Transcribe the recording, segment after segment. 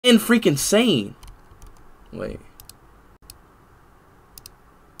freaking insane. Wait.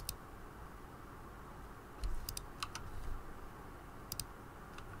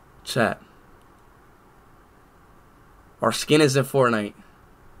 Chat. Our skin is in Fortnite.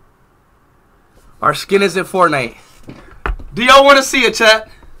 Our skin is in Fortnite. Do y'all want to see it, chat?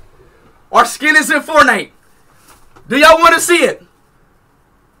 Our skin is in Fortnite. Do y'all want to see it?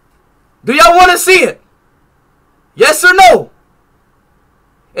 Do y'all want to see it? Yes or no?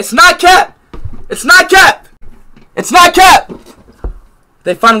 It's not cap. It's not cap. It's not cap.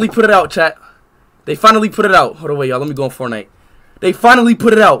 They finally put it out, chat. They finally put it out. Hold on, wait, y'all. Let me go on Fortnite. They finally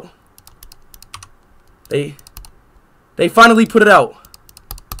put it out. They finally put it out.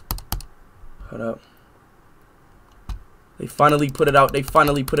 Hold up. They finally put it out. They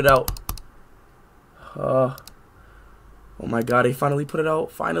finally put it out. Oh my god, they finally put it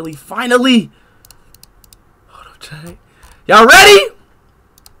out. Finally. Hold up, chat. Y'all ready?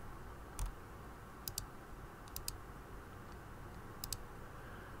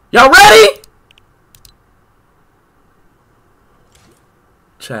 Y'all ready?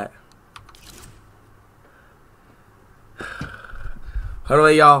 Chat. Hold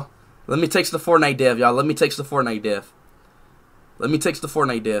on, y'all. Let me text the Fortnite dev, y'all. Let me text the Fortnite dev. Let me text the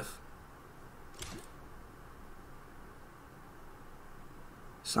Fortnite dev.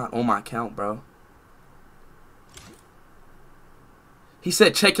 It's not on my account, bro. He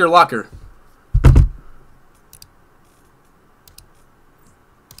said, check your locker.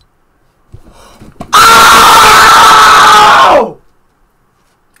 Oh!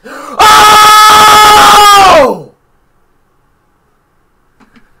 Oh!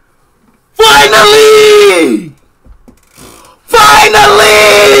 Finally!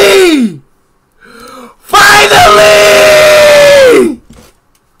 Finally! Finally!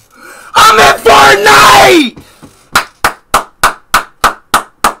 I'm in Fortnite!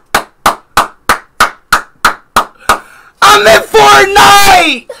 I'm in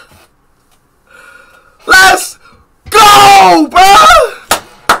Fortnite! Let's go, bro!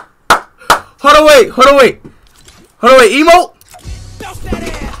 Hold on, wait. Hold on, wait. Hold on, wait. Emote? Bounce that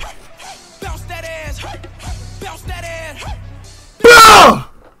ass. Bounce that ass. Bounce that ass. Bro!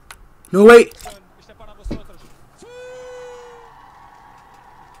 No, wait.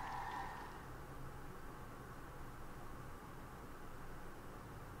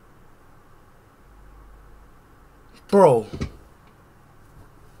 Bro.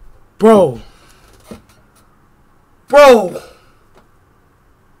 Bro. Bro.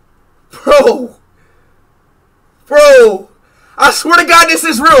 Bro. Bro. I swear to God this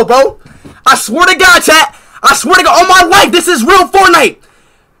is real, bro. I swear to God, chat. I swear to God, on my life, this is real Fortnite.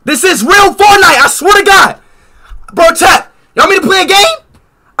 This is real Fortnite. I swear to God. Bro, chat. Y'all want me to play a game?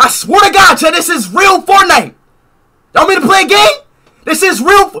 I swear to God, chat, this is real Fortnite. Y'all want me to play a game? This is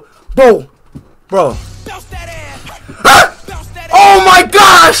real. Bro. Bro. Ah! Oh my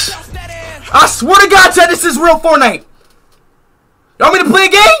gosh! I swear to God, chat, this is real Fortnite. Y'all want me to play a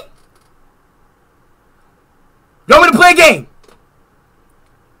game? Y'all want me to play a game?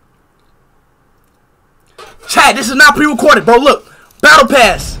 Chat, this is not pre-recorded, bro. Look. Battle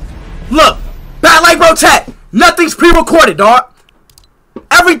Pass. Look. Like, bro, chat. Nothing's pre-recorded, dog.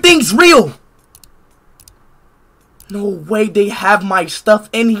 Everything's real. No way they have my stuff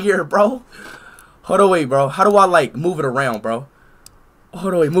in here, bro. Hold on, wait, bro. How do I, like, move it around, bro?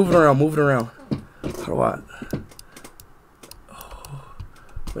 Hold on, wait. Move it around. How do I? Oh.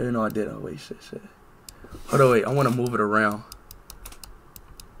 Wait, no, I did. Oh, wait, shit. Hold on, wait. I want to move it around.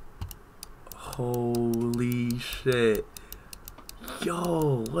 Holy shit.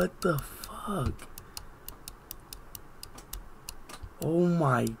 Yo, what the fuck? Oh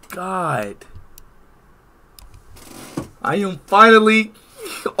my god. I am finally...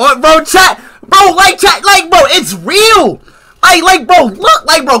 Oh, bro, chat. Bro, chat. Bro, it's real. Bro, look.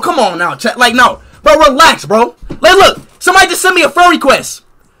 Bro, come on now, chat. No. Bro, relax, bro. Look. Somebody just sent me a friend request.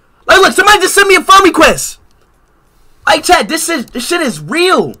 Look. Somebody just sent me a friend request. Chat, this shit is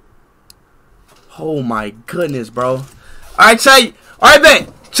real. Oh, my goodness, bro. Alright, chat. Alright, bet.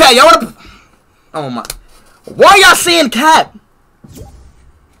 Chat, y'all wanna... Oh, my... Why y'all saying cap?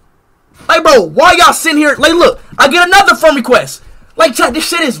 Bro, why y'all sitting here? Look. I get another friend request. Chat, this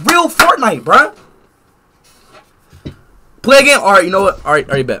shit is real Fortnite, bruh. Play again? Alright, you know what? Alright,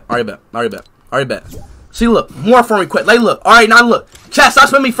 bet. See, look. More friend requests. Look. Alright, now look. Chat, stop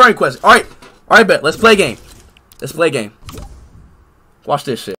sending me friend requests. Alright, bet. Let's play a game. Watch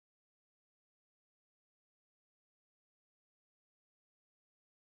this shit.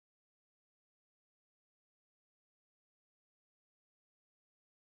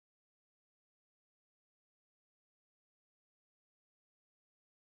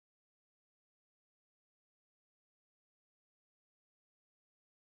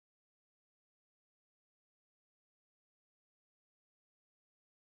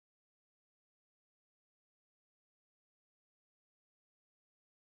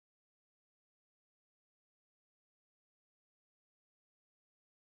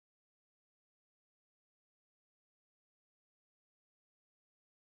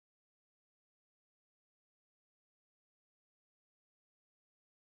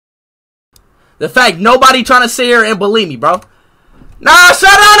 The fact nobody trying to sit here and believe me, bro. Nah,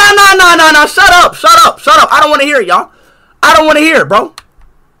 shut up, no, shut up. I don't want to hear it, y'all. I don't want to hear it, bro.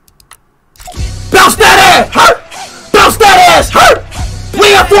 Bounce that ass, hurt. Bounce that ass, hurt.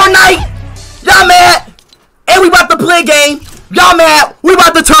 We in Fortnite. Y'all mad? And we about to play a game. Y'all mad? We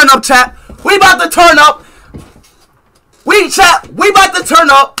about to turn up, chat. We about to turn up. We about to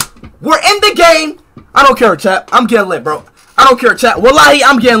turn up. We're in the game. I don't care, chat. I'm getting lit, bro. I don't care, chat. Wallahi,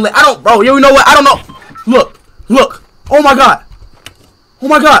 I'm getting lit. Bro, you know what? I don't know. Look. Oh my god. Oh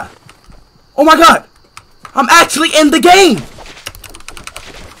my god. Oh my god. I'm actually in the game.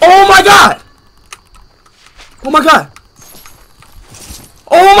 Oh my god. Oh my god.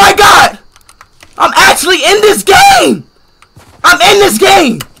 Oh my god. I'm actually in this game. I'm in this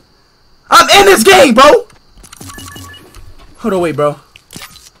game. I'm in this game, bro. Hold on, wait, bro.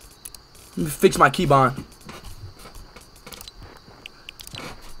 Let me fix my keybind.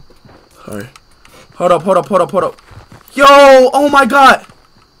 Alright. Hold up. Yo, oh my god.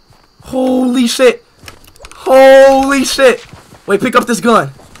 Holy shit. Holy shit. Wait, pick up this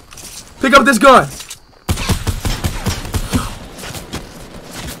gun. Pick up this gun.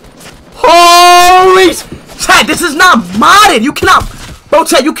 Holy chat, this is not modded. You cannot, bro,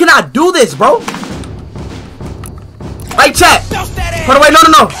 chat, you cannot do this, bro. Right, chat. Hold on, wait,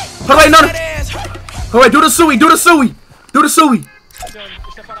 no. Hold on, wait, no. Hold on, wait, do the suey.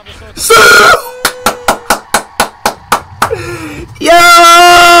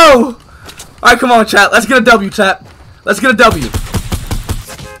 Yo! Alright, come on, chat. Let's get a W, chat. Let's get a W.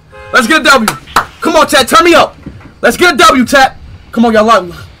 Come on, chat. Turn me up. Let's get a W, chat. Come on, y'all.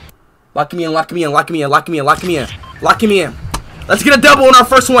 Lock me in. Let's get a double on our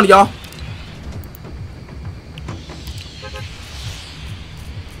first one, y'all.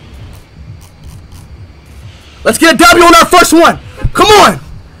 Let's get a W on our first one. Come on.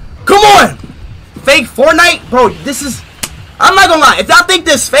 Fake Fortnite? Bro, this is... I'm not gonna lie. If y'all think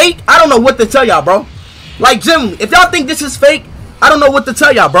this fake, I don't know what to tell y'all, bro. Like, Jim, if y'all think this is fake, I don't know what to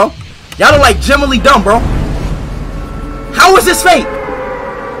tell y'all, bro. Y'all are, like, genuinely dumb, bro. How is this fake?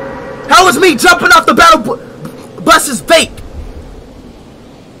 How is me jumping off the battle bus is fake?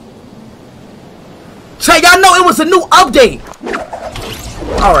 Chat, y'all know it was a new update.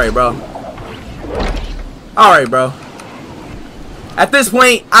 Alright, bro. At this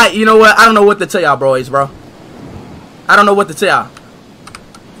point, you know what? I don't know what to tell y'all, bro. I don't know what to tell y'all.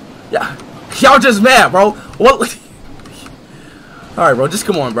 Yeah, y'all just mad, bro. What? Alright, bro. Just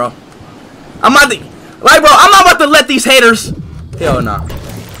come on, bro. I'm not about to let these haters. Hell no.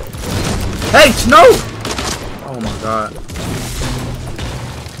 Hey, no. Oh my god.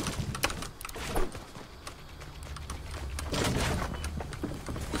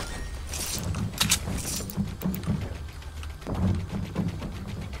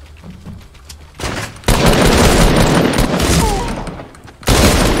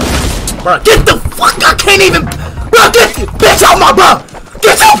 Bro, get the fuck! I can't even. Bro, get bitch out my bro.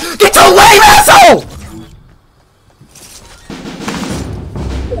 Get your lame asshole.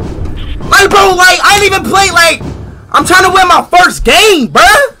 Like, bro, like I ain't even played. Like, I'm trying to win my first game, bro.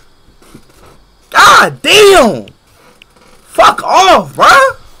 God damn. Fuck off, bro.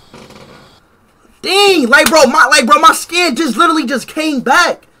 Dang, like, bro, my skin just literally just came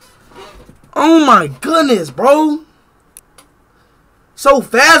back. Oh my goodness, bro. So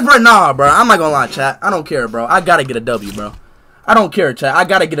fast, bro. Nah, bro. I'm not gonna lie, chat. I don't care, bro. I gotta get a W, bro. I don't care, chat. I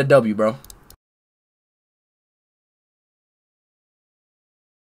gotta get a W, bro.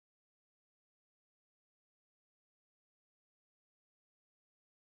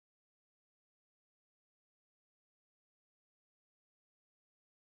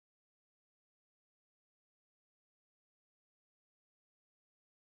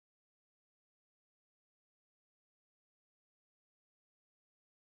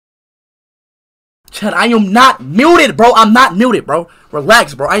 Chat, I am not muted, bro. I'm not muted, bro.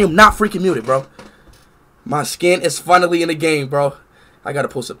 Relax, bro. I am not freaking muted, bro. My skin is finally in the game, bro. I gotta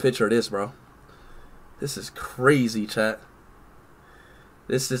post a picture of this, bro. This is crazy, chat.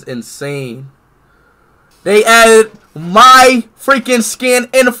 This is insane. They added my freaking skin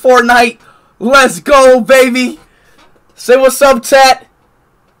in Fortnite. Let's go, baby. Say what's up, chat.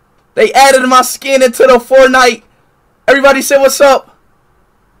 They added my skin into the Fortnite. Everybody say what's up.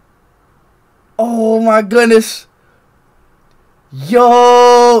 Oh my goodness.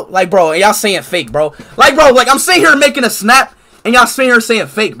 Yo. Like, bro, y'all saying fake, bro. Like, bro, like I'm sitting here making a snap and y'all sitting here saying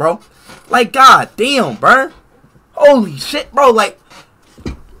fake, bro. Like, god damn, bro. Holy shit, bro. Like,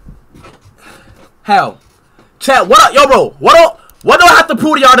 hell. Chat, what up, yo, bro? What do I have to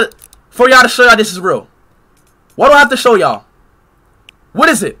prove to y'all for y'all to show y'all this is real? What do I have to show y'all? What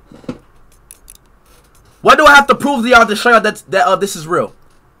is it? What do I have to prove to y'all to show y'all that this is real?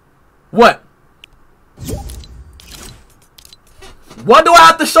 What? What do I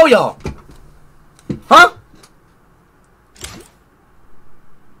have to show y'all? Huh?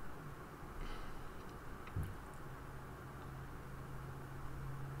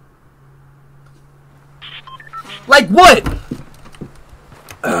 Like what?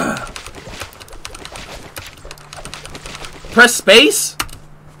 Press space?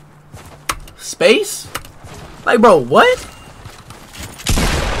 Space? Like, bro, what?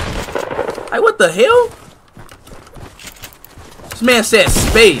 Like, what the hell? This man said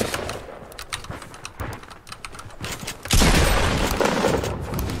space.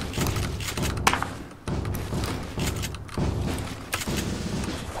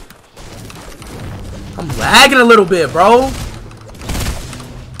 I'm lagging a little bit, bro.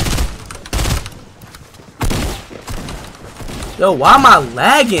 Yo, why am I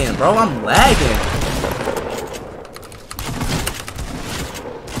lagging, bro? I'm lagging.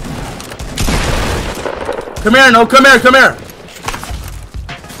 Come here, no, come here, come here.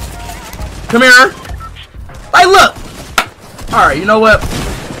 Come here. Like, look. Alright, you know what?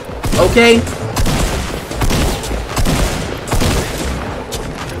 Okay.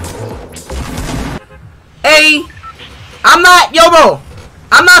 Hey, I'm not, yo, bro.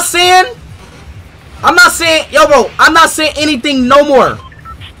 I'm not saying, yo, bro. I'm not saying anything no more.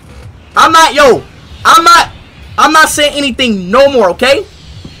 I'm not saying anything no more, okay?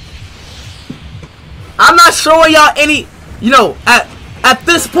 I'm not showing y'all any, you know, at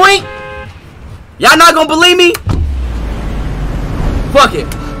this point, y'all not gonna believe me? Fuck it.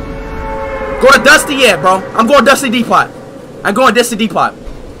 Go to Dusty, yeah, bro. I'm going Dusty Depot. I'm going Dusty Depot.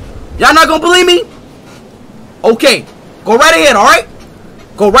 Y'all not gonna believe me? Okay. Go right ahead, alright?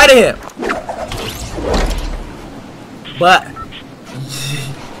 Go right ahead. But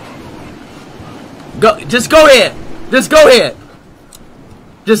just go ahead. Just go ahead.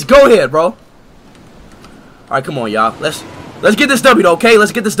 Just go ahead, bro. Alright, come on, y'all. Let's get this W, though, okay?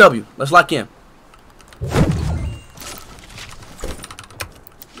 Let's get this W. Let's lock in.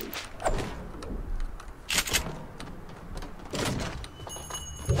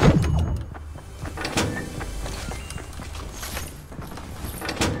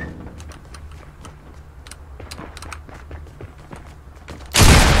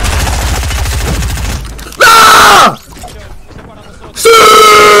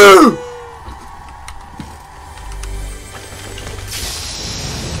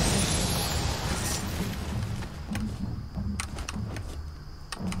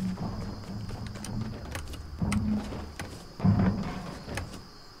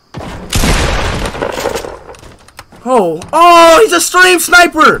 Oh, he's a stream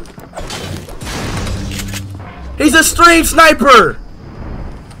sniper. He's a stream sniper.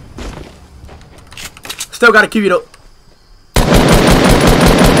 Still gotta keep you though.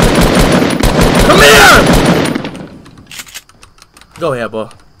 Come here. Go ahead, bro.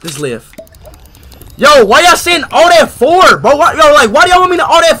 Just live. Yo, why y'all saying all that for, bro? Why, yo, like, why do y'all want me to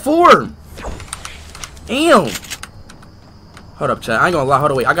all that for? Damn. Hold up, chat. I ain't gonna lie.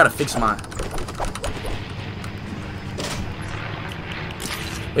 Hold on, wait. I gotta fix mine.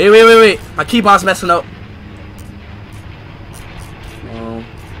 Wait. My keyboard's messing up.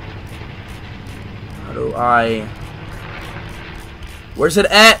 How do I... Where's it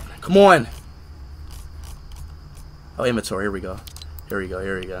at? Come on. Oh, inventory. Here we go. Here we go.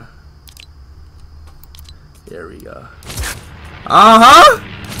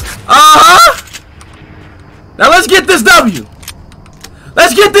 Now let's get this W.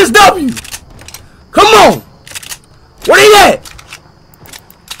 Let's get this W. Come on. Where they at?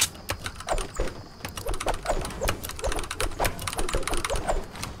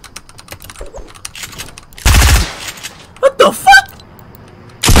 What the fuck?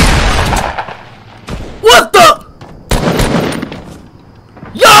 What the?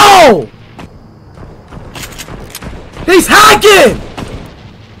 Yo! He's hacking!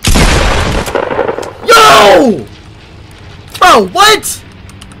 Yo! Bro, what?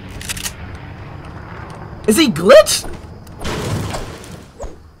 Is he glitched?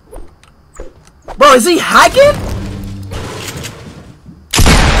 Bro, is he hacking?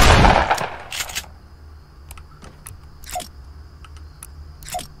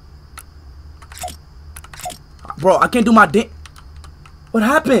 Bro, I can't do my dance. What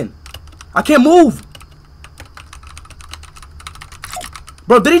happened? I can't move.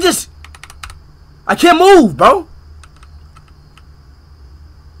 Bro, did he just... I can't move, bro.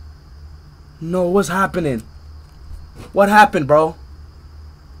 No, what's happening? What happened, bro?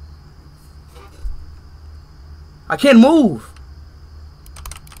 I can't move.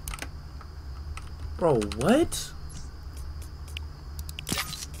 Bro, what?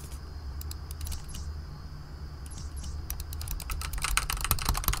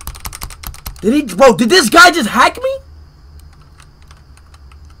 Bro, did this guy just hack me?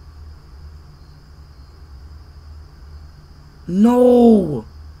 No.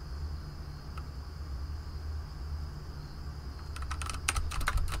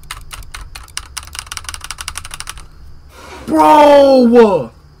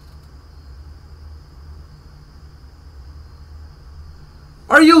 Bro.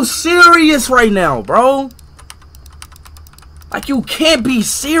 Are you serious right now, bro? Like, you can't be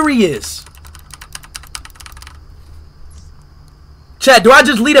serious. Chat, do I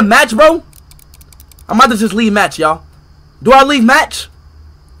just lead a match, bro? I'm about to just leave match, y'all. Do I leave match?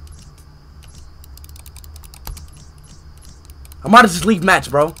 I'm about to just leave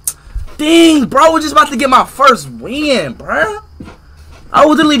match, bro. Dang, bro. I was just about to get my first win, bro. I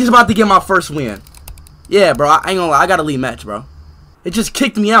was literally just about to get my first win. Yeah, bro. I ain't gonna lie. I gotta leave match, bro. It just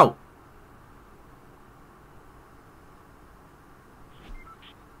kicked me out.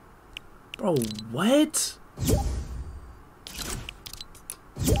 Bro, what?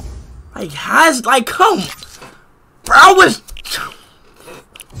 Like, come. Bro, I was...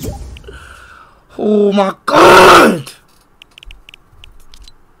 Oh, my God.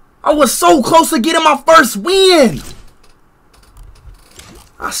 I was so close to getting my first win.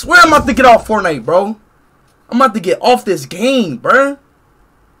 I swear I'm about to get off Fortnite, bro. I'm about to get off this game, bro.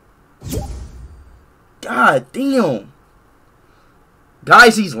 God damn.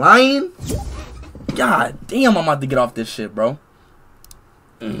 Guys, he's lying. God damn, I'm about to get off this shit, bro.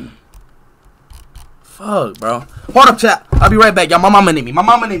 Fuck, bro. Hold up, chat. I'll be right back, y'all. My mama need me. My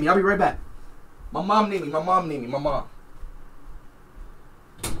mama need me. I'll be right back. My mom need me. My mom need me. My mom.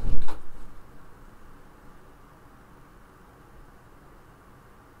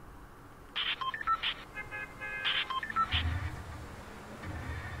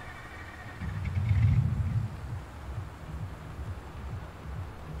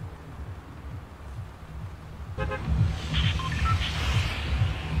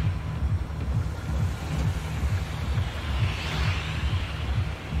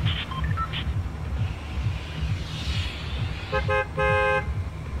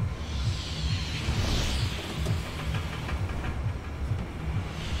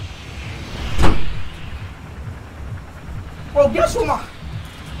 Bro, guess what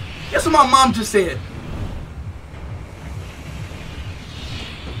my mom just said?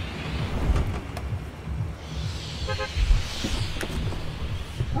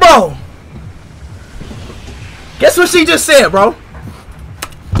 Bro, guess what she just said, bro?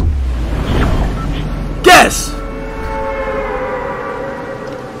 Guess.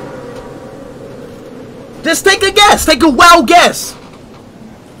 Just take a guess. Take a wild guess.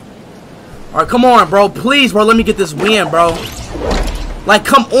 Alright, come on, bro. Please, bro. Let me get this win, bro. Like,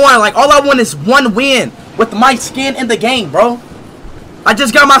 come on. Like, all I want is one win with my skin in the game, bro. I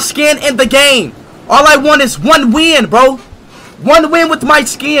just got my skin in the game. All I want is one win, bro. One win with my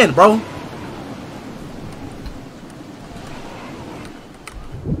skin, bro.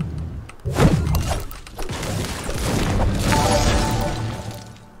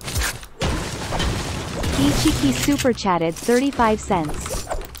 Ichiki super chatted 35 cents.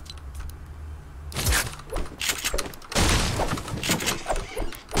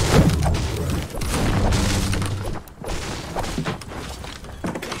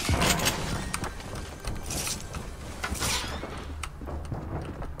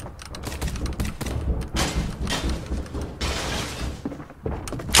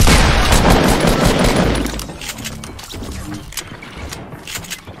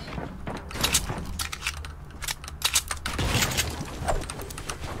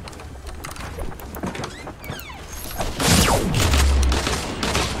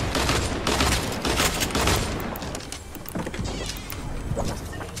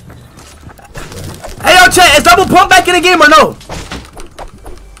 Chat, is double pump back in the game or no?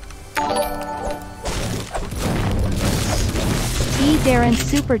 E. Darren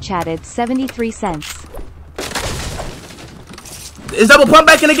super chatted 73 cents. Is double pump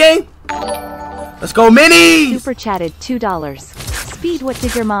back in the game? Let's go, minis! Super chatted $2. Speed, what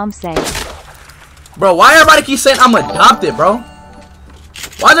did your mom say? Bro, why everybody keep saying I'm adopted, bro?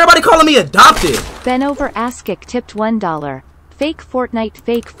 Why is everybody calling me adopted? Ben over Askic tipped $1. Fake Fortnite,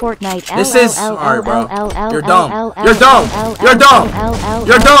 fake Fortnite. This is alright, bro. You're dumb. You're dumb. You're dumb.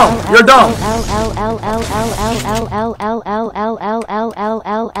 You're dumb. You're dumb.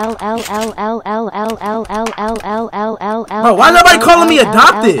 Bro, why is nobody calling me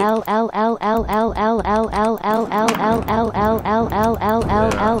adopted?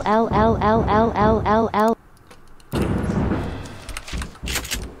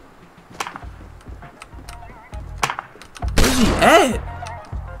 Where's he at?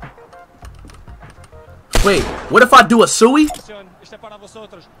 Wait, what if I do a suey?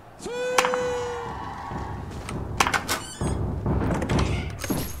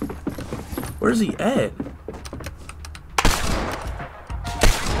 Where's he at?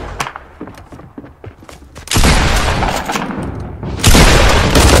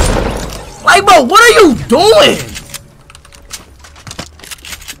 Like, bro, what are you doing?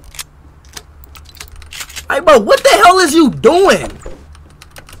 Like, bro, what the hell is you doing?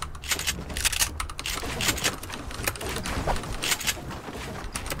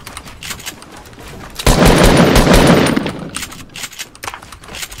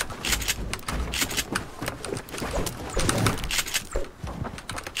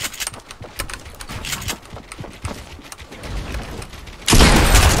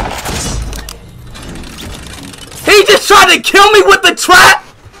 He just tried to kill me with the trap.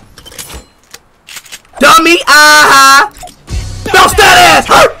 Dummy, bounce that ass,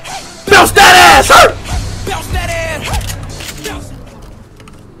 hurt. Bounce that ass, hurt. Bounce that ass. Bounce.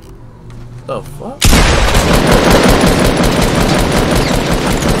 The fuck?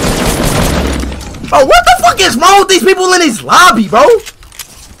 Bro, what the fuck is wrong with these people in this lobby, bro?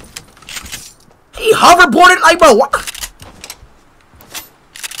 He hoverboarded, like, bro, what?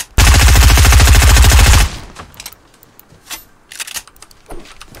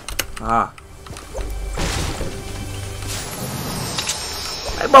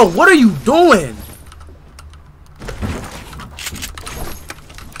 Hey, bro, what are you doing?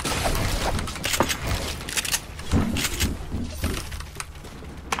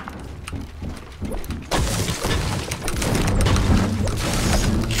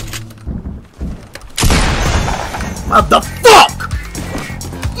 What the fuck?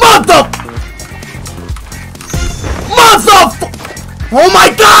 Mother! Oh my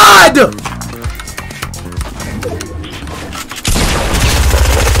god!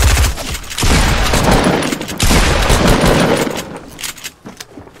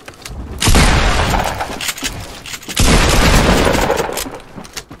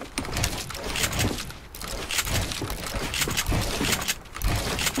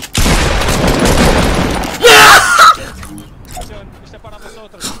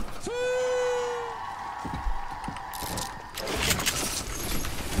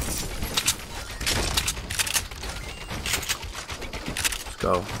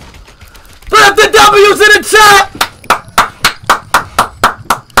 Go. Put the W's in the chat!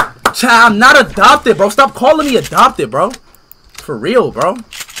 Chat, I'm not adopted, bro. Stop calling me adopted, bro. For real, bro.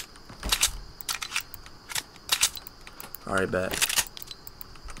 Alright, bet.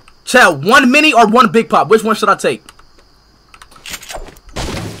 Chat, one mini or one big pop? Which one should I take?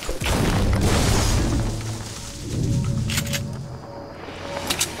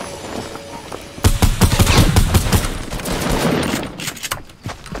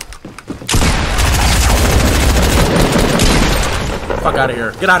 Fuck out of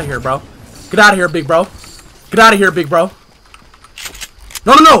here. Get out of here, bro. Get out of here, big bro. Get out of here, big bro.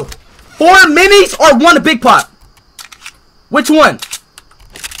 No, no, no. 4 minis or one big pot? Which one?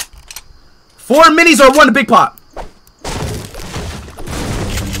 4 minis or one big pot?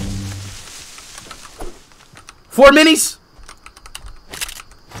 Four minis?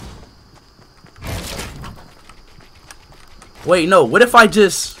 Wait, no. What if I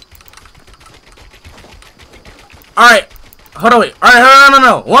just... Alright. Hold on, wait. Alright,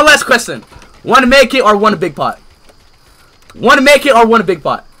 no. One last question. One make it or one big pot? One make it or one big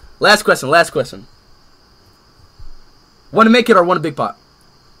pot? Last question, last question. One make it or one big pot?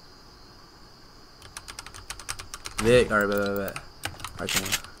 Big. Alright, bet. Alright, come on.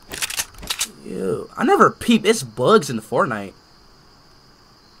 Ew. I never peep. It's bugs in Fortnite.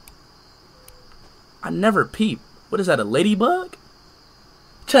 I never peep. What is that, a ladybug?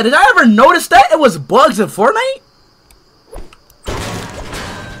 Chad, did I ever notice that? It was bugs in Fortnite?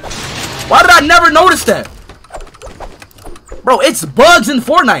 Why did I never notice that? Bro, it's bugs in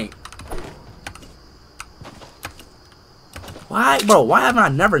Fortnite. Why, bro? Why haven't I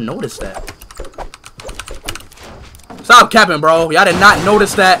never noticed that? Stop capping, bro. Y'all did not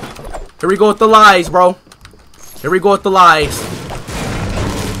notice that. Here we go with the lies, bro. Here we go with the lies.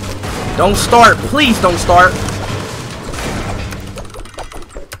 Don't start. Please don't start.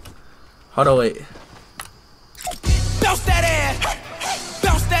 Hold on, wait. Bounce that ass.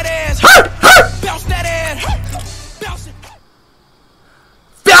 Bounce that ass. Bounce that ass. Bounce it.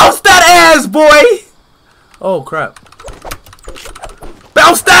 Bounce that ass, boy! Oh, crap.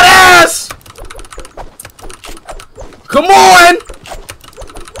 Bounce that ass! Come on!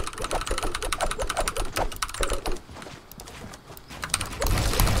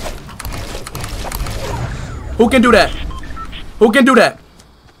 Who can do that? Who can do that?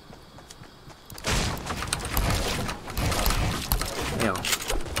 Damn.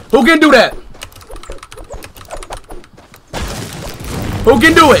 Who can do that? Who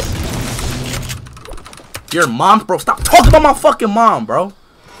can do it? Your mom, bro. Stop talking about my fucking mom, bro.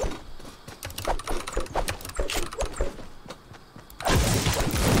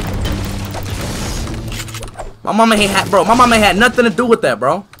 My mama ain't had, bro. My mama ain't had nothing to do with that,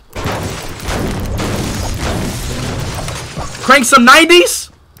 bro. Crank some 90s.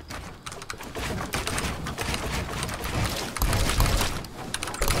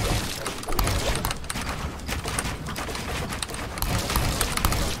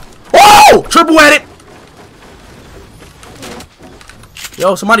 Oh! Triple at it.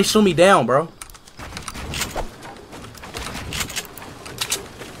 Yo, somebody shoot me down, bro.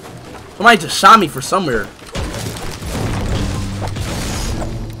 Somebody just shot me for somewhere.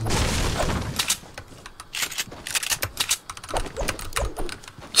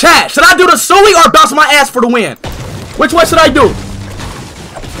 Chat, should I do the suey or bounce my ass for the win? Which one should I do?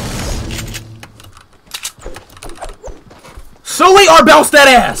 Suey or bounce that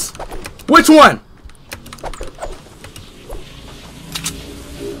ass? Which one?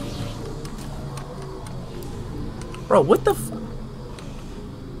 Bro, what the fuck?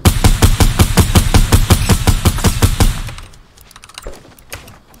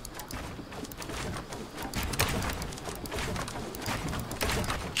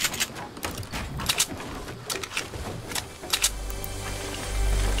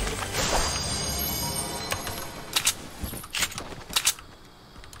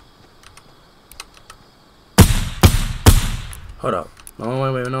 Hold up.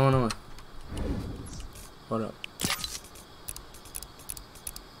 No, wait, no. Hold up.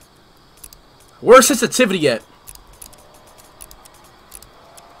 Where's sensitivity at?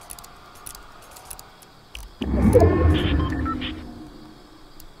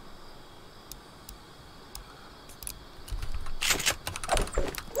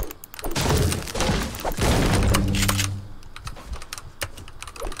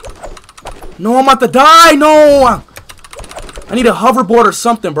 No, I'm about to die. No. I need a hoverboard or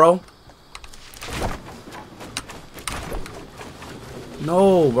something, bro.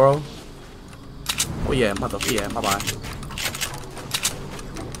 No, bro. Oh yeah, my bye.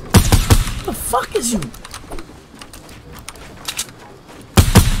 What the fuck is you?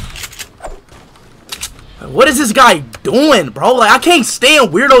 What is this guy doing, bro? Like, I can't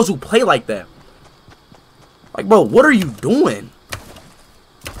stand weirdos who play like that. Like, bro, what are you doing?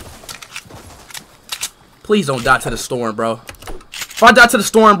 Please don't die to the storm, bro. If I die to the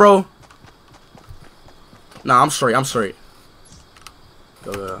storm, bro. Nah, I'm straight.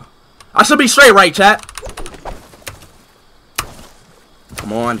 Go. I should be straight, right, chat?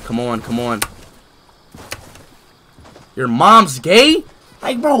 Come on. Your mom's gay?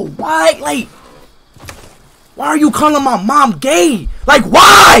 Like, bro, why? Like, why are you calling my mom gay? Like,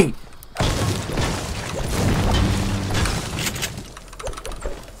 why?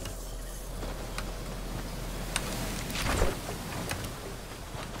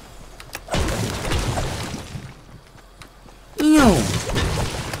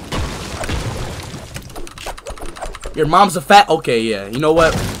 Your mom's a fat. Okay, yeah. You know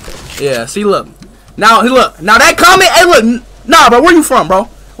what? Yeah. See, look. Now that comment. Hey, look. Nah, bro. Where you from, bro?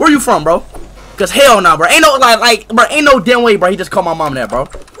 Cause hell nah, bro. Ain't no bro. Ain't no damn way, bro. He just called my mom that, bro.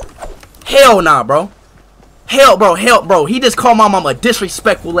 Hell nah, bro. Hell, bro. He just called my mom a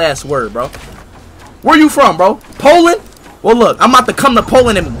disrespectful ass word, bro. Where you from, bro? Poland? Well, look. I'm about to come to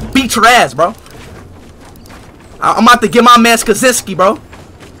Poland and beat your ass, bro. I'm about to get my man Kaczynski, bro.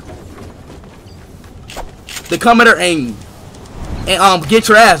 To come in there and get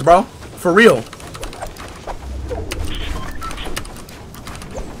your ass, bro. For real.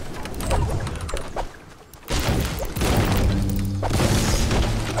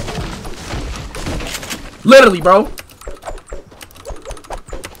 Literally, bro.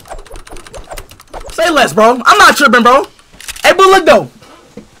 Say less, bro. I'm not tripping, bro. Hey, but look though.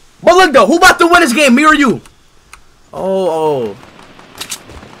 Who about to win this game, me or you? Oh.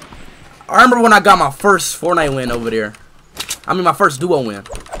 I remember when I got my first Fortnite win over there. I mean, my first duo win.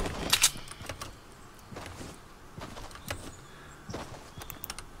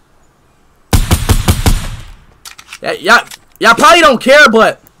 Y'all probably don't care,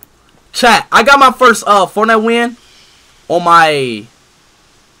 but chat, I got my first Fortnite win on my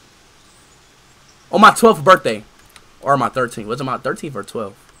 12th birthday. Or my 13th. Was it my 13th or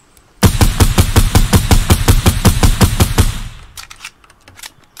 12th?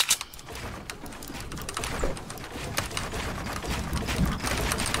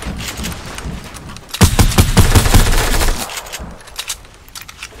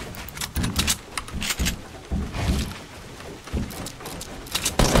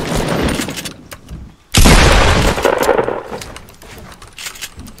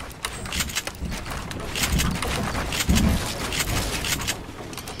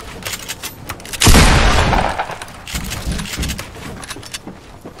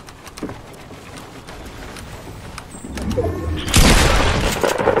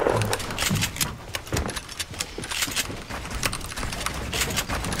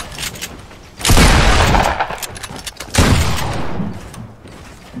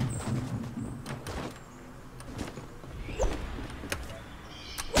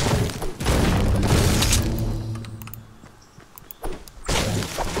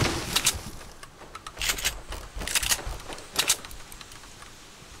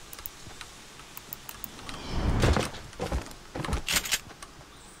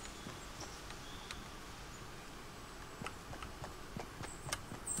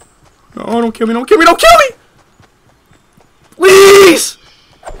 No, don't kill me, don't kill me, don't kill me! Please!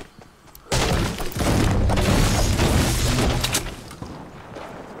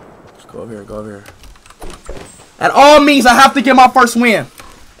 Let's go over here, go over here. At all means, I have to get my first win.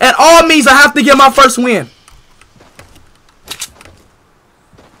 At all means, I have to get my first win.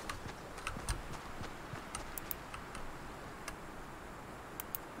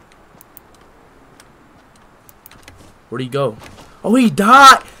 Where'd he go? Oh, he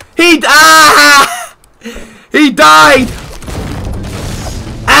died! He died! He died!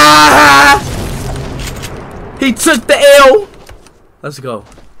 Ah! He took the L! Let's go.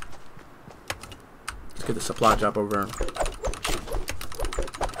 Let's get the supply drop over here.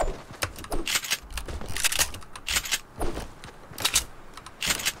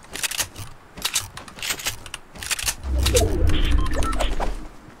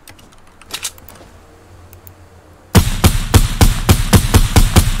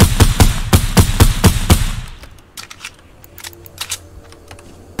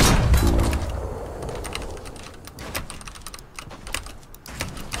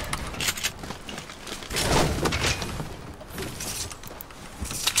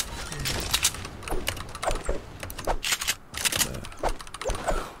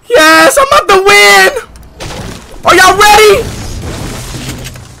 Yes, I'm about to win! Are y'all ready?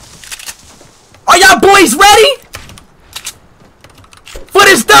 Are y'all boys ready? For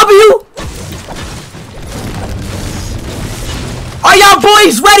this W? Are y'all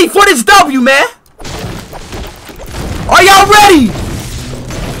boys ready for this W, man? Are y'all ready?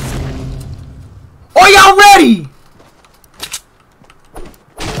 Are y'all ready?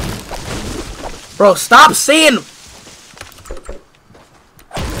 Bro, stop saying...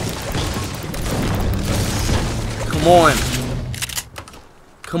 Come on.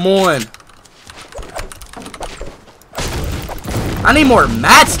 Come on. I need more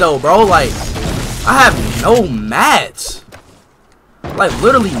mats though, bro. Like, I have no mats. Like,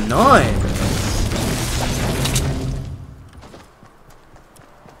 literally none.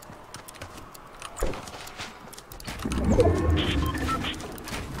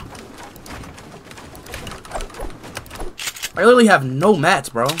 I literally have no mats,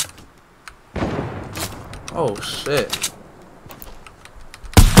 bro. Oh, shit.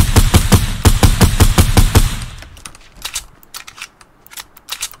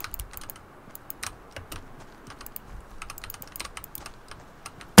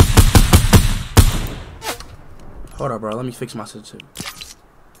 Hold up, bro. Let me fix my sensitivity.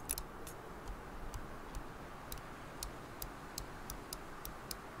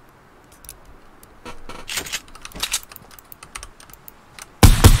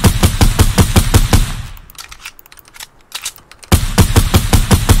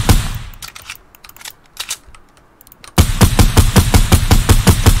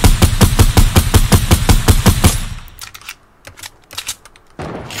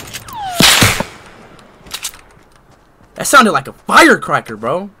 That sounded like a firecracker,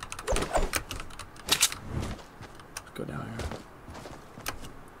 bro. Let's go down here.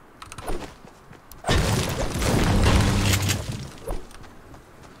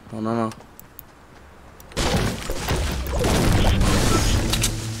 Oh, no, no.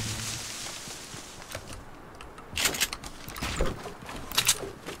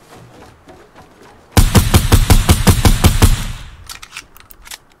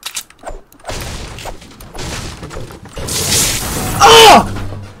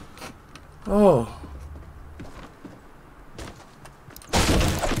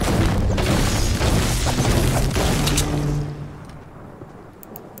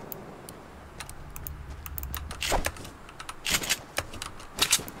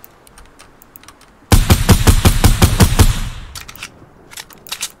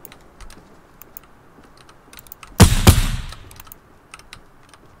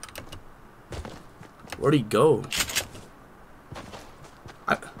 Where'd he go?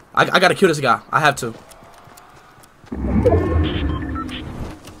 I gotta kill this guy. I have to.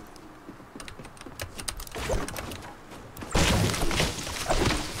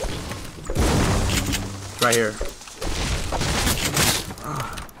 Right here.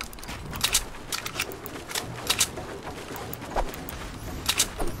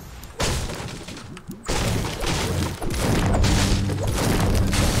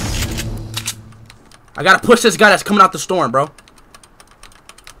 I gotta push this guy that's coming out the storm, bro.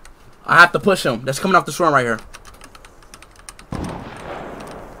 I have to push him. That's coming out the storm right here.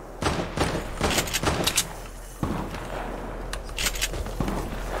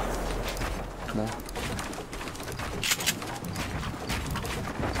 Come on.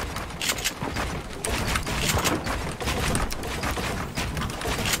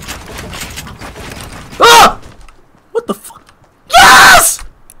 Ah! What the fuck? Yes!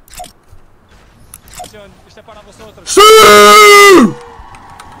 Sí!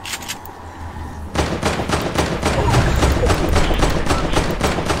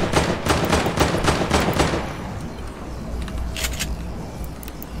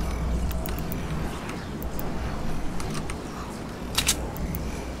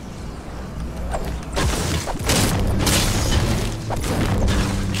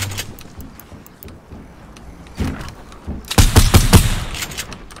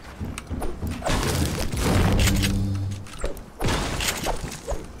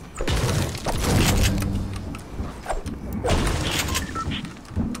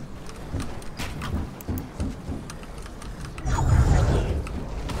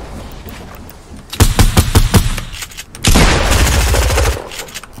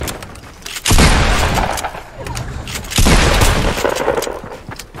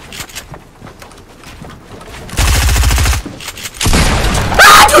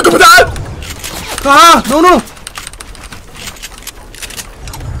 Ah, no, no.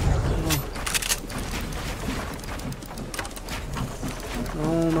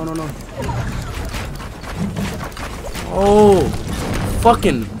 No, no, no, no. Oh,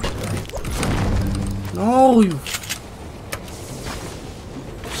 fucking. No, you.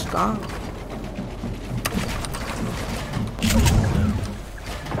 Stop.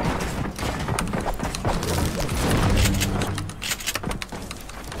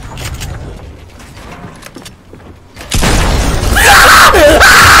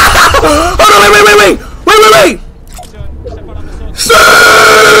 Wait! So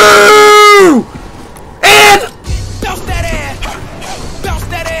and bounce that ass, bounce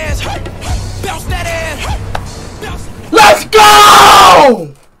that ass, bounce that ass, bounce. Let's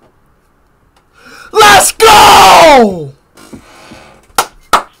go! Let's go!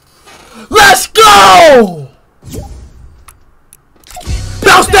 Let's go!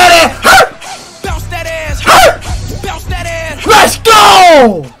 Bounce that ass! Bounce that ass, bounce that ass. Let's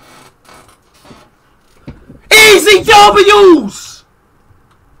go! Easy W's!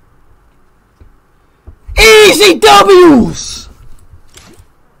 Easy W's!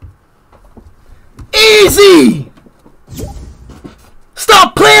 Easy!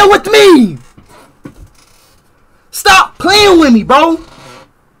 Stop playing with me! Stop playing with me, bro!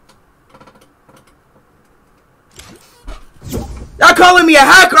 Y'all calling me a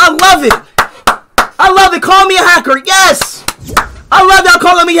hacker? I love it! I love it! Call me a hacker, yes! I love y'all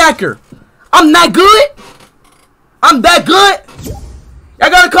calling me hacker! I'm that good? I'm that good?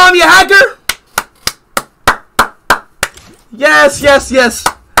 Y'all gonna call me a hacker? Yes, yes, yes.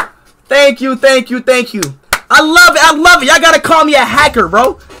 Thank you, thank you, thank you. I love it, I love it. Y'all gotta call me a hacker,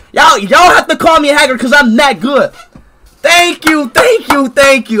 bro. Y'all have to call me a hacker because I'm that good. Thank you, thank you,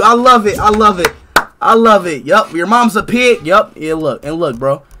 thank you. I love it, I love it. I love it. Yup, your mom's a pig. Yup, yeah, look, and look,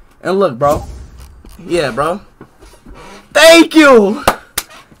 bro. And look, bro. Yeah, bro. Thank you.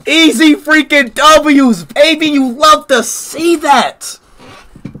 Easy freaking W's, baby. You love to see that.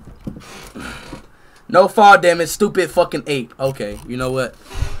 No fall damage, stupid fucking ape. Okay, you know what?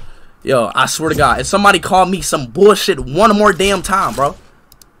 Yo, I swear to God, if somebody call me some bullshit one more damn time, bro.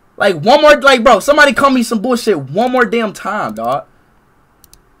 Like, one more, like, bro, somebody call me some bullshit one more damn time, dog.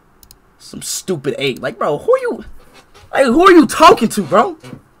 Some stupid ape. Like, bro, who are you talking to, bro?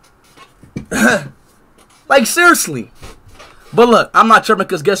 Like, seriously. But look, I'm not tripping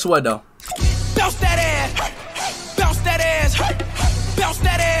because guess what, though? Bounce that ass, bounce that ass, bounce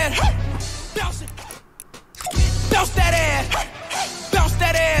that ass, bounce it. Bounce that ass, bounce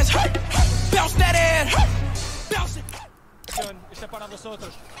that ass, bounce that ass, bounce it. Este para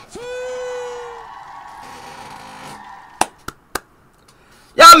vosotros.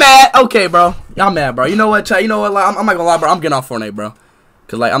 Y'all mad? Okay, bro. Y'all mad, bro. You know what, chat? You know what? Like, I'm not gonna lie, bro. I'm getting off Fortnite, bro.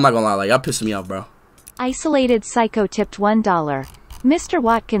 Cause like, I'm not gonna lie, like, y'all pissing me off, bro. Isolated Psycho tipped $1. Mr.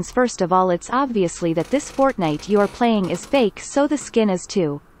 Watkins, first of all, it's obviously that this Fortnite you are playing is fake, so the skin is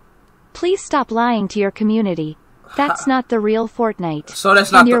too. Please stop lying to your community. That's not the real Fortnite. So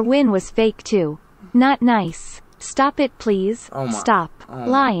that's not and your win was fake too. Not nice. Stop it, please. Stop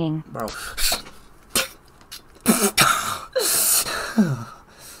lying. Bro.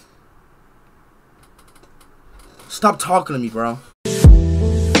 Stop talking to me, bro.